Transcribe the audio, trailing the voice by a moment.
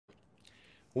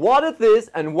What is this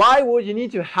and why would you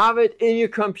need to have it in your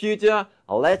computer?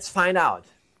 Let's find out.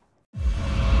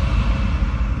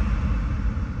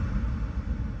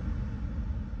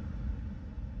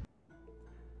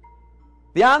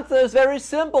 The answer is very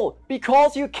simple,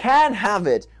 because you can have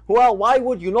it. Well, why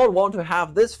would you not want to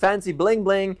have this fancy bling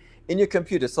bling in your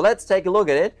computer? So let's take a look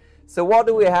at it. So what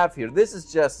do we have here? This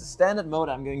is just standard mode.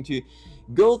 I'm going to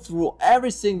go through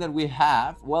everything that we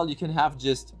have. Well, you can have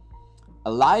just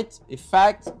a light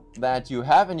effect that you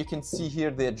have, and you can see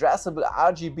here the addressable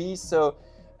RGB. So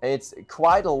it's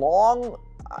quite a long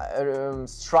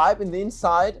stripe in the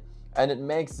inside, and it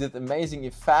makes this amazing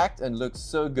effect and looks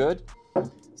so good.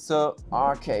 So,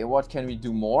 okay, what can we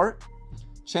do more?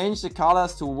 Change the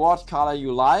colors to what color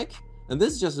you like. And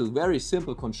this is just a very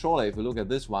simple controller. If you look at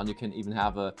this one, you can even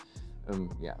have a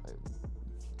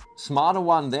smarter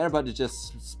one there, but it's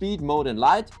just speed, mode, and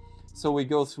light. So we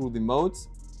go through the modes.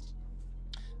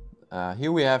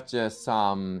 Here we have just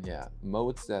some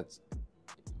modes that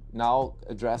now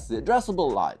address the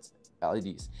addressable lights,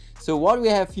 LEDs. So what we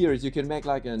have here is you can make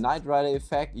like a Knight Rider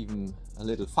effect, even a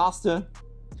little faster.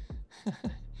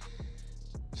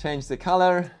 Change the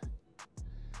color.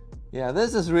 Yeah,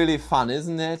 this is really fun,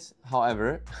 isn't it?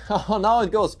 However, now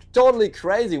it goes totally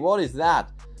crazy. What is that?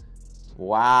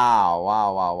 Wow,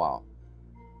 wow, wow, wow.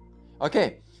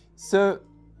 Okay, so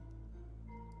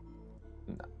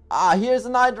here's the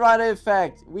Knight Rider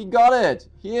effect. We got it.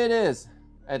 Here it is.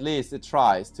 At least it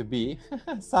tries to be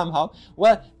somehow.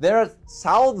 Well, there are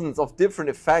thousands of different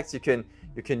effects you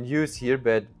can use here,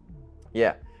 but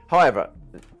yeah. However,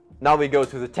 now we go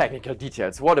to the technical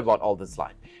details. What about all this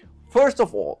light? First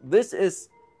of all, this is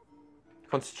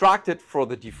constructed for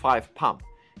the D5 pump.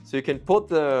 So you can put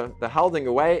the housing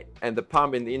away and the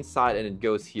pump in the inside, and it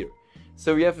goes here.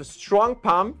 So you have a strong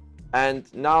pump,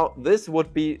 and now this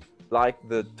would be like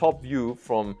the top view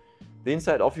from the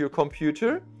inside of your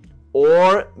computer,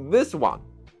 or this one.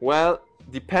 Well,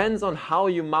 depends on how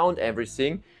you mount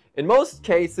everything. In most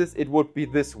cases, it would be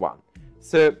this one.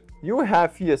 So you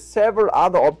have here several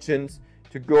other options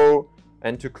to go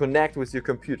and to connect with your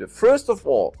computer. First of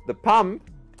all, the pump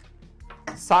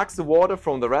sucks the water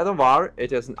from the reservoir.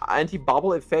 It has an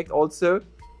anti-bubble effect also.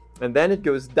 And then it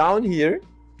goes down here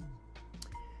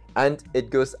and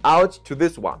it goes out to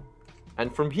this one.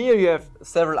 And from here you have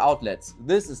several outlets.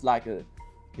 This is like you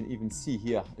can even see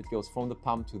here, it goes from the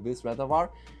pump to this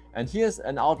reservoir. And here's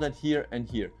an outlet here and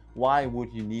here. Why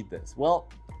would you need this? Well,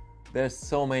 there's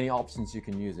so many options you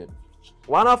can use it.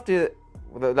 One of the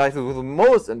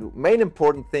most and main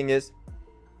important thing is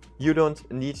you don't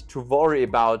need to worry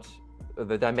about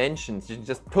the dimensions. You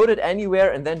just put it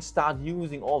anywhere and then start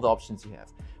using all the options you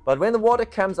have. But when the water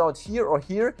comes out here or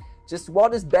here, just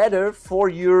what is better for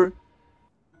your,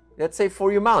 let's say,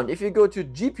 for your mount. If you go to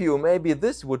GPU, maybe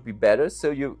this would be better.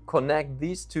 So you connect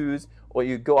these two, or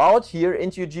you go out here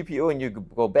into your GPU and you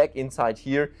go back inside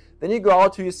here. Then you go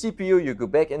out to your CPU, you go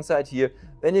back inside here.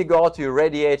 Then you go out to your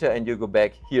radiator and you go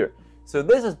back here. So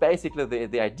this is basically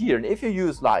the idea. And if you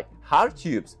use like hard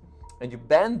tubes and you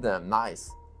bend them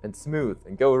nice and smooth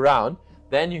and go around,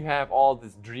 then you have all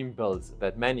these dream builds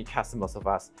that many customers of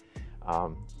us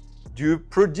do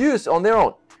produce on their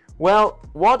own. Well,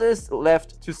 what is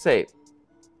left to say?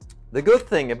 The good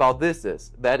thing about this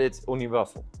is that it's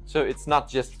universal. So it's not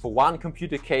just for one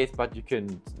computer case, but you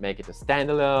can make it a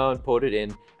standalone, put it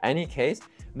in any case.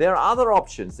 There are other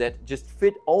options that just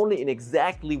fit only in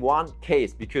exactly one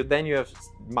case, because then you have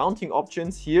mounting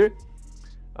options here.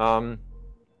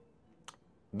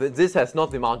 This has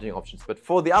not the mounting options, but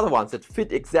for the other ones that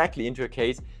fit exactly into a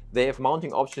case, they have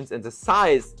mounting options and the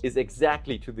size is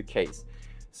exactly to the case.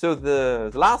 So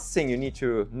the last thing you need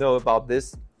to know about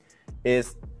this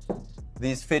is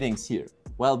these fittings here.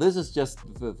 Well, this is just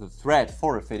the thread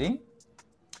for a fitting.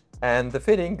 And the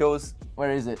fitting goes,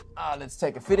 where is it? Let's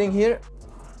take a fitting here.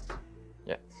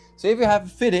 Yeah. So if you have a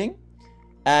fitting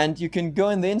and you can go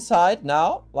in the inside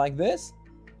now like this,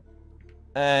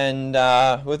 and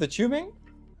with the tubing,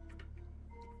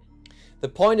 the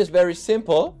point is very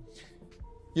simple.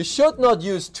 You should not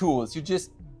use tools. You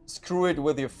just screw it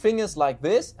with your fingers like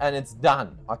this and it's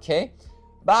done, okay?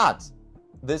 But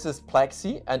this is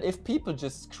plexi, and if people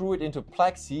just screw it into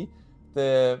plexi,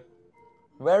 the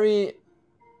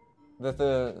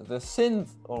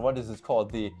fins, or what is it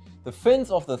called, the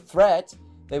fins of the thread,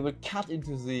 they will cut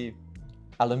into the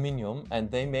aluminium,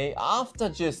 and they may, after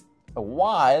just a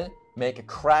while, make a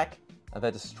crack and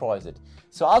that destroys it.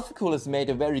 So Alphacool has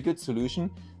made a very good solution.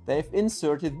 They've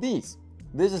inserted these.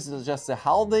 This is just a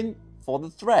housing for the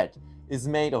thread. It's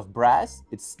made of brass,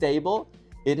 it's stable.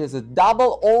 It has a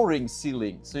double O-ring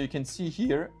sealing. So you can see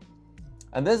here,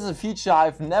 And this is a feature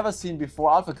I've never seen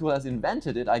before. AlphaCool has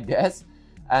invented it, I guess,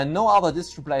 and no other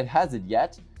Distroplate has it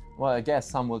yet. Well, I guess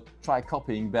some will try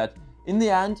copying, but in the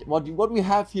end, what we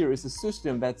have here is a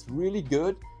system that's really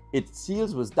good. It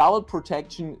seals with double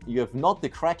protection. You have not the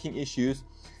cracking issues,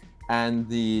 and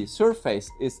the surface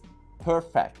is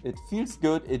perfect. It feels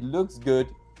good, it looks good,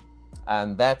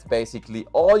 and that's basically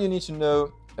all you need to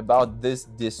know about this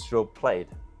Distroplate.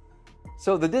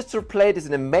 So the Distroplate is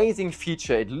an amazing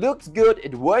feature. It looks good,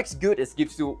 it works good, it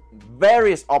gives you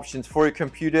various options for your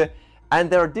computer, and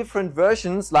there are different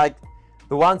versions, like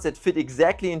the ones that fit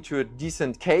exactly into a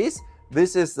decent case.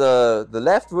 This is the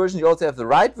left version. You also have the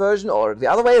right version, or the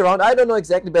other way around. I don't know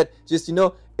exactly, but just, you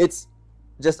know, it's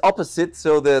just opposite.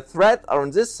 So the threads are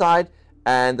on this side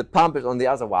and the pump is on the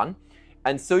other one.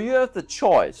 And so you have the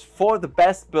choice for the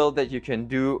best build that you can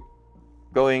do,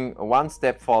 going one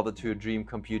step further to your dream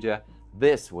computer.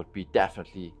 This would be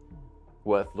definitely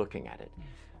worth looking at it.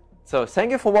 So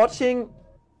thank you for watching.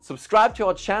 Subscribe to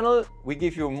our channel. We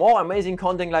give you more amazing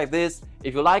content like this.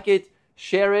 If you like it,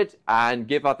 share it and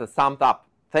give us a thumbs up.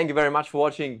 Thank you very much for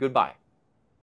watching. Goodbye.